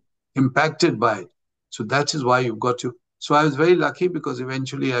be Mm, impacted by it? So that is why you've got to. So I was very lucky because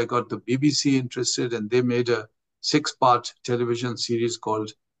eventually I got the BBC interested and they made a 6-part television series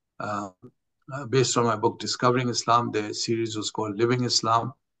called, uh, based on my book, Discovering Islam. The series was called Living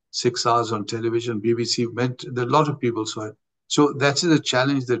Islam, 6 hours on television. BBC meant that a lot of people saw it. So that is a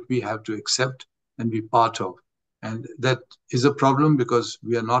challenge that we have to accept and be part of. And that is a problem because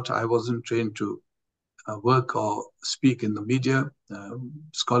I wasn't trained to work or speak in the media.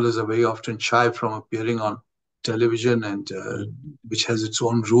 Scholars are very often shy from appearing on television, and mm, which has its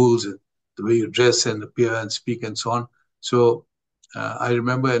own rules, the way you dress and appear and speak and so on. So I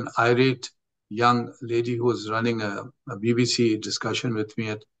remember an irate young lady who was running a BBC discussion with me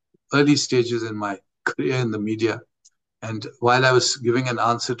at early stages in my career in the media. And while I was giving an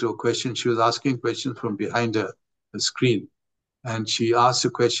answer to a question, she was asking questions from behind a screen. And she asked a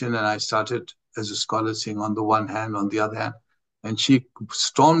question, and I started as a scholar saying, on the one hand, on the other hand. And she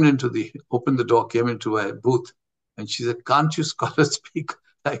stormed opened the door, came into a booth, and she said, can't you scholars speak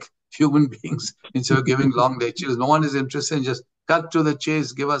like human beings instead of giving long lectures? No one is interested in just cut to the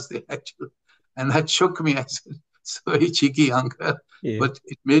chase, give us the actual. And that shook me. I said, sorry, cheeky young girl. yeah. But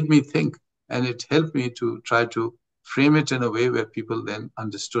it made me think, and it helped me to try to frame it in a way where people then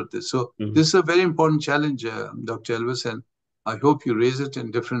understood this. So Mm, this is a very important challenge, Dr. Elvis, and I hope you raise it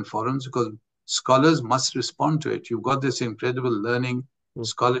in different forums because scholars must respond to it. You've got this incredible learning mm,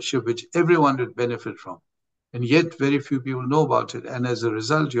 scholarship which everyone would benefit from. And yet very few people know about it. And as a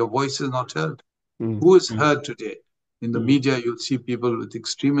result, your voice is not heard. mm, Who is heard today? In the mm, media, you'll see people with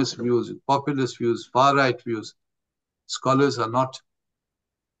extremist views, with populist views, far right views. Scholars are not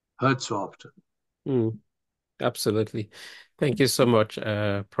heard so often. mm. Absolutely. Thank you so much,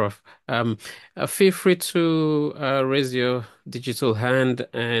 Prof. Feel free to raise your digital hand,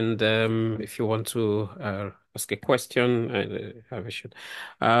 and if you want to ask a question, I should.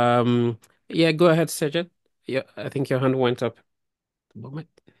 Yeah, go ahead, Sajid. Yeah, I think your hand went up at the moment.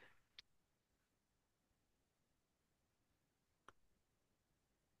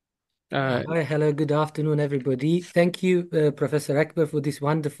 Uh, Hi, hello, good afternoon, everybody. Thank you, Professor Akbar, for this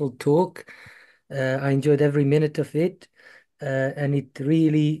wonderful talk. I enjoyed every minute of it, and it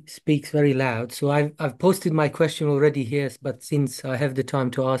really speaks very loud. So I've posted my question already here, but since I have the time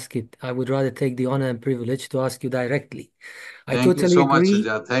to ask it, I would rather take the honor and privilege to ask you directly. I Thank you totally so much, agree.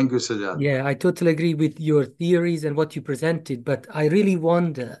 Sajad. Thank you, Sajad. Yeah, I totally agree with your theories and what you presented, but I really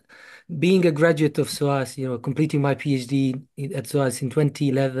wonder, being a graduate of SOAS, completing my PhD at SOAS in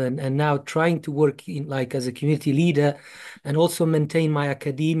 2011, and now trying to work in like as a community leader and also maintain my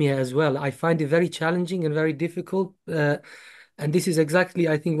academia as well. I find it very challenging and very difficult. And this is exactly,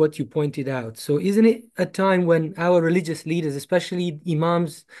 I think, what you pointed out. So, isn't it a time when our religious leaders, especially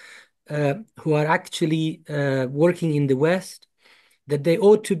imams, who are actually working in the West, that they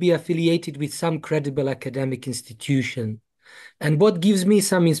ought to be affiliated with some credible academic institution? And what gives me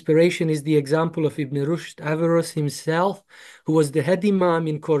some inspiration is the example of Ibn Rushd Averroes himself, who was the head imam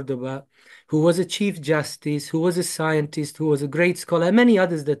in Cordoba, who was a chief justice, who was a scientist, who was a great scholar, and many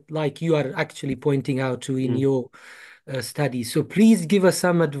others that, like you, are actually pointing out to in Mm. your study. So please give us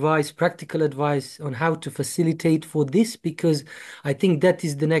some advice, practical advice on how to facilitate for this, because I think that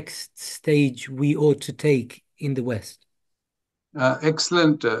is the next stage we ought to take in the West.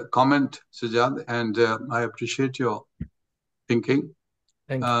 Excellent comment, Sajad, and I appreciate your thinking.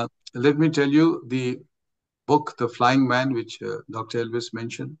 Thank you. Uh, Let me tell you the book, The Flying Man, which Dr. Elvis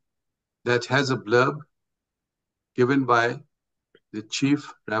mentioned, that has a blurb given by the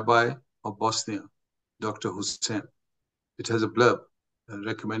chief rabbi of Bosnia, Dr. Hussein. It has a blurb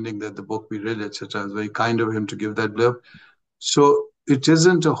recommending that the book be read, etc. It's very kind of him to give that blurb. So it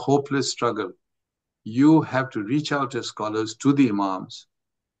isn't a hopeless struggle. You have to reach out as scholars to the imams,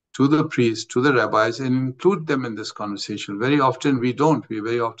 to the priests, to the rabbis, and include them in this conversation. Very often we don't. We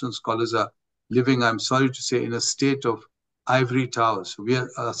very often scholars are living, I'm sorry to say, in a state of ivory towers. We are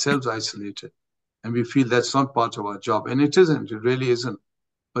ourselves isolated, and we feel that's not part of our job. And it isn't. It really isn't.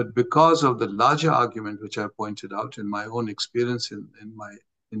 But because of the larger argument which I pointed out in my own experience in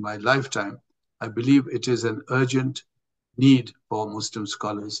my lifetime, I believe it is an urgent need for Muslim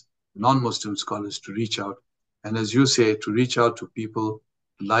scholars, non-Muslim scholars to reach out. And as you say, to reach out to people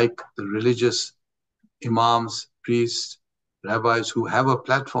like the religious imams, priests, rabbis who have a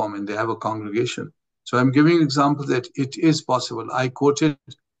platform and they have a congregation. So I'm giving an example that it is possible. I quoted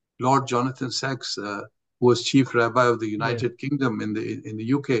Lord Jonathan Sacks, who was chief rabbi of the Yeah. United Kingdom in the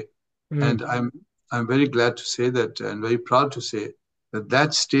UK, and Mm. I'm very glad to say that and very proud to say that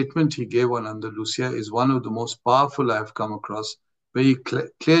that statement he gave on Andalusia is one of the most powerful I've come across, where he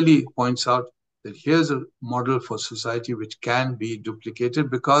clearly points out that here's a model for society which can be duplicated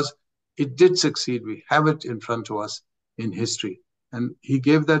because it did succeed. We have it in front of us in history. And he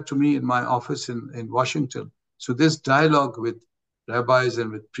gave that to me in my office in Washington. So this dialogue with rabbis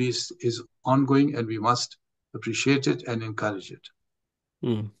and with priests is ongoing, and we must appreciate it and encourage it.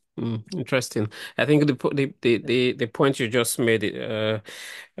 Mm, interesting. I think the point you just made is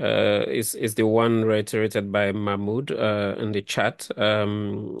the one reiterated by Mahmoud in the chat.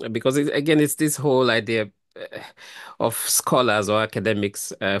 Because again, it's this whole idea of scholars or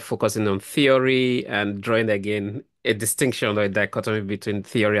academics focusing on theory and drawing again a distinction or a dichotomy between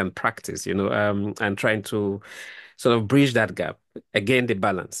theory and practice, and trying to sort of bridge that gap. Again, the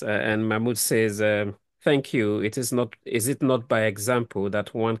balance. And Mahmoud says, thank you. Is it not by example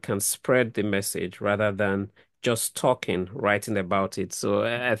that one can spread the message rather than just talking, writing about it? So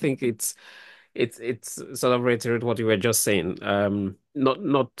I think it's sort of reiterate what you were just saying.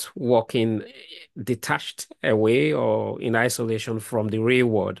 Not walking detached away or in isolation from the real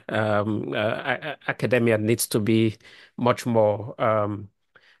world. Academia needs to be much more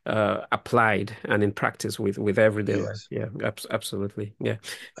applied and in practice with everyday life. Yes. Yeah, absolutely. Yeah.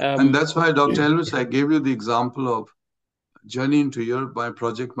 And Um, that's why, Dr. Elvis, I gave you the example of Journey into Europe, my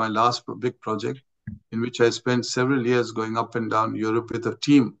project, my last big project, in which I spent several years going up and down Europe with a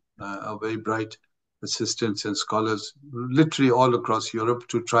team of very bright assistants and scholars, literally all across Europe,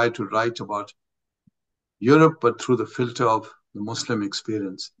 to try to write about Europe, but through the filter of the Muslim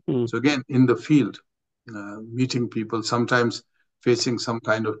experience. mm, So again, in the field, meeting people, sometimes facing some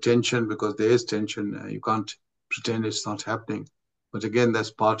kind of tension because there is tension. You can't pretend it's not happening. But again, that's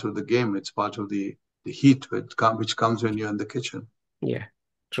part of the game. It's part of the heat which comes when you're in the kitchen. yeah,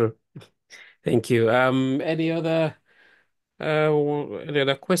 true. Thank you. Any other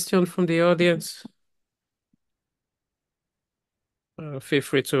question from the audience? Feel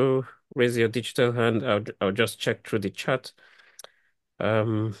free to raise your digital hand. I'll just check through the chat.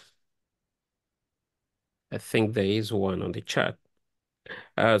 Um, I think there is one on the chat.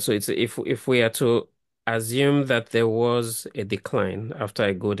 So it's if we are to assume that there was a decline after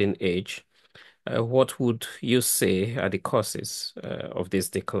a golden age, what would you say are the causes of this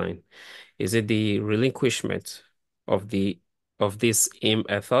decline? Is it the relinquishment of the of this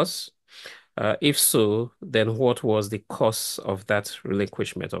Ilm-ethos? If so, then what was the cause of that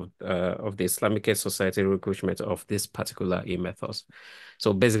relinquishment of the Islamic society relinquishment of this particular Ilm-ethos?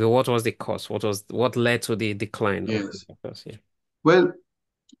 So basically, what was the cause? What led to the decline of Yes. the ethos? Yeah. Well,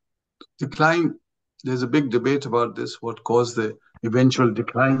 decline, there's a big debate about this, what caused the eventual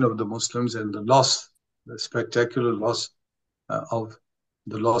decline of the Muslims and the loss, the spectacular loss of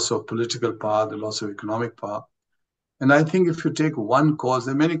the loss of political power, the loss of economic power. And I think if you take one cause,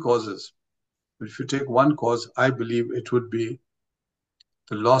 there are many causes, but if you take one cause, I believe it would be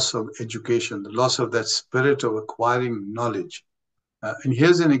the loss of education, the loss of that spirit of acquiring knowledge. And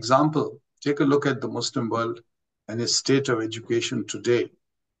here's an example. Take a look at the Muslim world and its state of education today,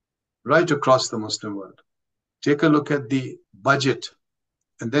 right across the Muslim world. Take a look at the budget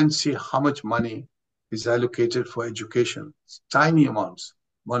and then see how much money is allocated for education. It's tiny amounts,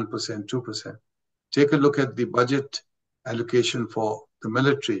 1%, 2%. Take a look at the budget allocation for the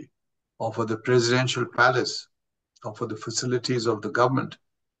military or for the presidential palace or for the facilities of the government,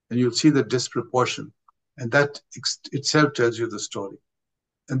 and you'll see the disproportion. And that itself tells you the story.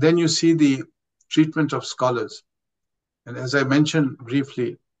 And then you see the treatment of scholars. And as I mentioned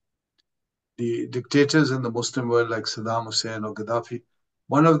briefly, the dictators in the Muslim world like Saddam Hussein or Gaddafi,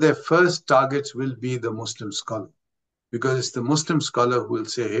 one of their first targets will be the Muslim scholar, because it's the Muslim scholar who will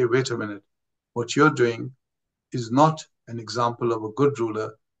say, hey, wait a minute, what you're doing is not an example of a good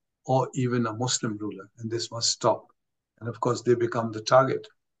ruler or even a Muslim ruler, and this must stop. And of course, they become the target.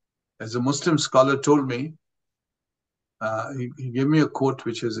 As a Muslim scholar told me, he gave me a quote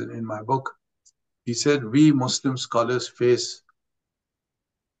which is in my book. He said, we Muslim scholars face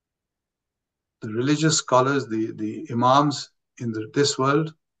the religious scholars, the imams in this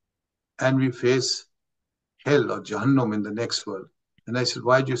world, and we face hell or Jahannam in the next world. And I said,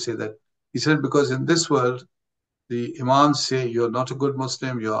 why do you say that? He said, because in this world, the imams say you're not a good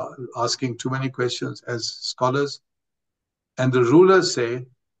Muslim, you're asking too many questions as scholars. And the rulers say,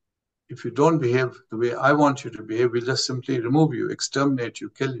 if you don't behave the way I want you to behave, we'll just simply remove you, exterminate you,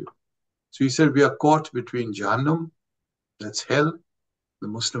 kill you. So he said, we are caught between Jahannam, that's hell, the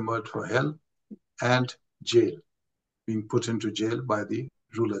Muslim word for hell, and jail, being put into jail by the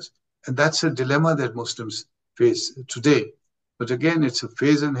rulers. And that's a dilemma that Muslims face today. But again, it's a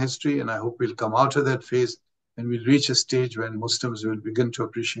phase in history, and I hope we'll come out of that phase and we'll reach a stage when Muslims will begin to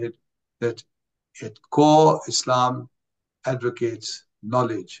appreciate that at core, Islam advocates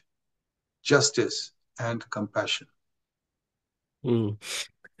knowledge, justice, and compassion. Mm.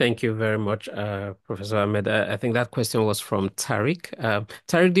 Thank you very much, Professor Ahmed. I think that question was from Tariq.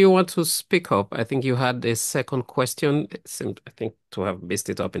 Tariq, do you want to speak up? I think you had a second question. It seemed, I think, to have missed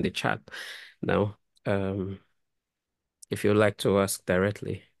it up in the chat. Now, if you'd like to ask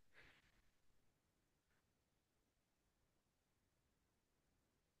directly.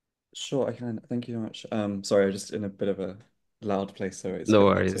 Sure, I can. Thank you very much. Sorry, I'm just in a bit of a loud place, so it's a No bit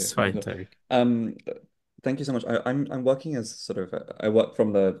hard worries, to it's fine, monitor. Tariq. Um, Thank you so much. I'm working as sort of I work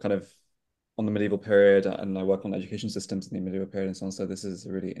from the kind of on the medieval period, and I work on education systems in the medieval period and so on. So this is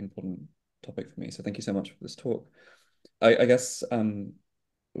a really important topic for me. So thank you so much for this talk. I guess to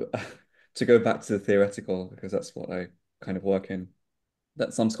go back to the theoretical, because that's what I kind of work in,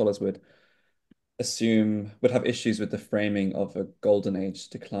 that some scholars would have issues with the framing of a golden age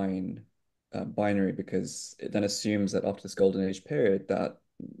decline binary, because it then assumes that after this golden age period that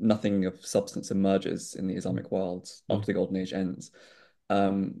nothing of substance emerges in the Islamic world after the golden age ends. I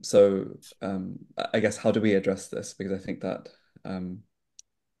guess how do we address this? Because I think that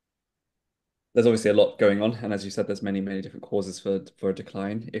there's obviously a lot going on, and as you said, there's many, many different causes for a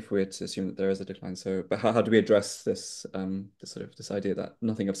decline, if we're to assume that there is a decline. So, but how do we address this this idea that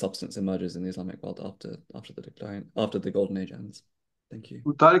nothing of substance emerges in the Islamic world after the decline, after the golden age ends? Thank you.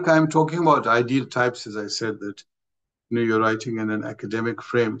 Tariq, I'm talking about ideal types, as I said, that you're writing in an academic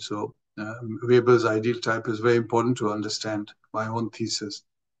frame. So Weber's ideal type is very important to understand my own thesis,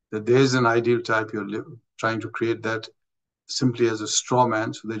 that there is an ideal type, you're trying to create that simply as a straw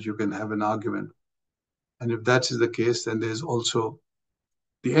man so that you can have an argument. And if that is the case, then there's also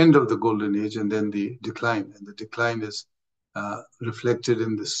the end of the golden age and then the decline. And the decline is reflected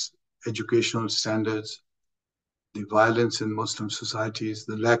in this educational standards, the violence in Muslim societies,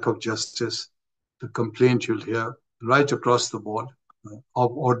 the lack of justice, the complaint you'll hear right across the board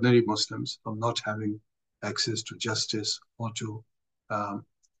of ordinary Muslims of not having access to justice or to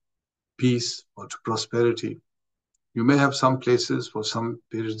peace or to prosperity. You may have some places for some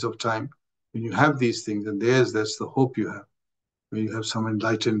periods of time when you have these things, and that's the hope you have. where you have some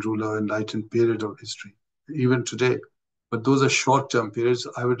enlightened ruler, enlightened period of history, even today. But those are short-term periods.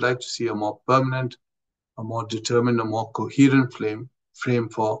 I would like to see a more permanent, a more determined, a more coherent frame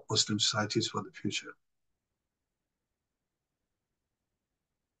for Muslim societies for the future.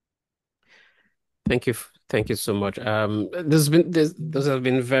 Thank you so much. Those have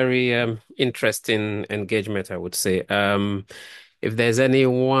been very interesting engagement, I would say. If there's any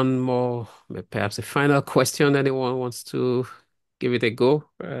one more, perhaps a final question, anyone wants to give it a go,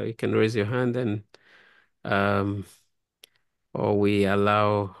 you can raise your hand and um, or we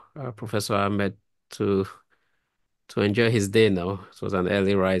allow Professor Ahmed to enjoy his day now. It was an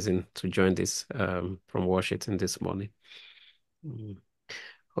early rising to join this from Washington this morning. Mm.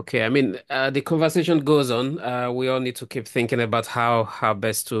 Okay, I mean, the conversation goes on. We all need to keep thinking about how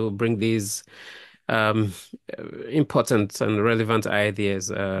best to bring these um, important and relevant ideas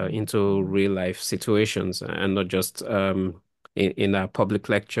into real life situations and not just in our public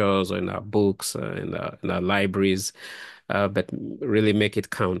lectures or in our books, in our libraries, but really make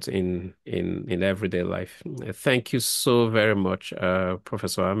it count in everyday life. Thank you so very much,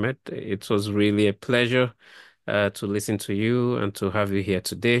 Professor Ahmed. It was really a pleasure to listen to you and to have you here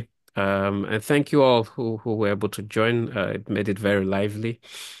today. And thank you all who were able to join. It made it very lively.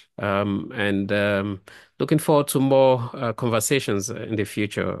 And looking forward to more conversations in the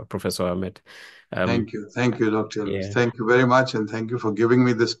future, Professor Ahmed. Thank you. Thank you, Dr. Elvis. Yeah, Thank you very much. And thank you for giving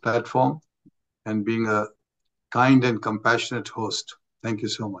me this platform and being a kind and compassionate host. Thank you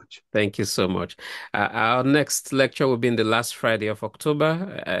so much. thank you so much. Our next lecture will be in the last Friday of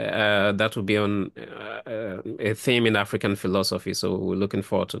October. That will be on a theme in African philosophy. So we're looking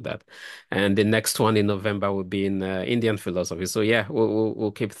forward to that. And the next one in November will be in Indian philosophy. So yeah,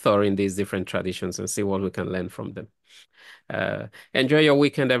 we'll keep thorough these different traditions and see what we can learn from them. Enjoy your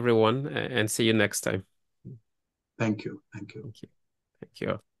weekend, everyone, and see you next time. Thank you. Thank you. Thank you. Thank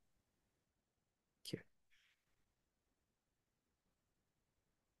you.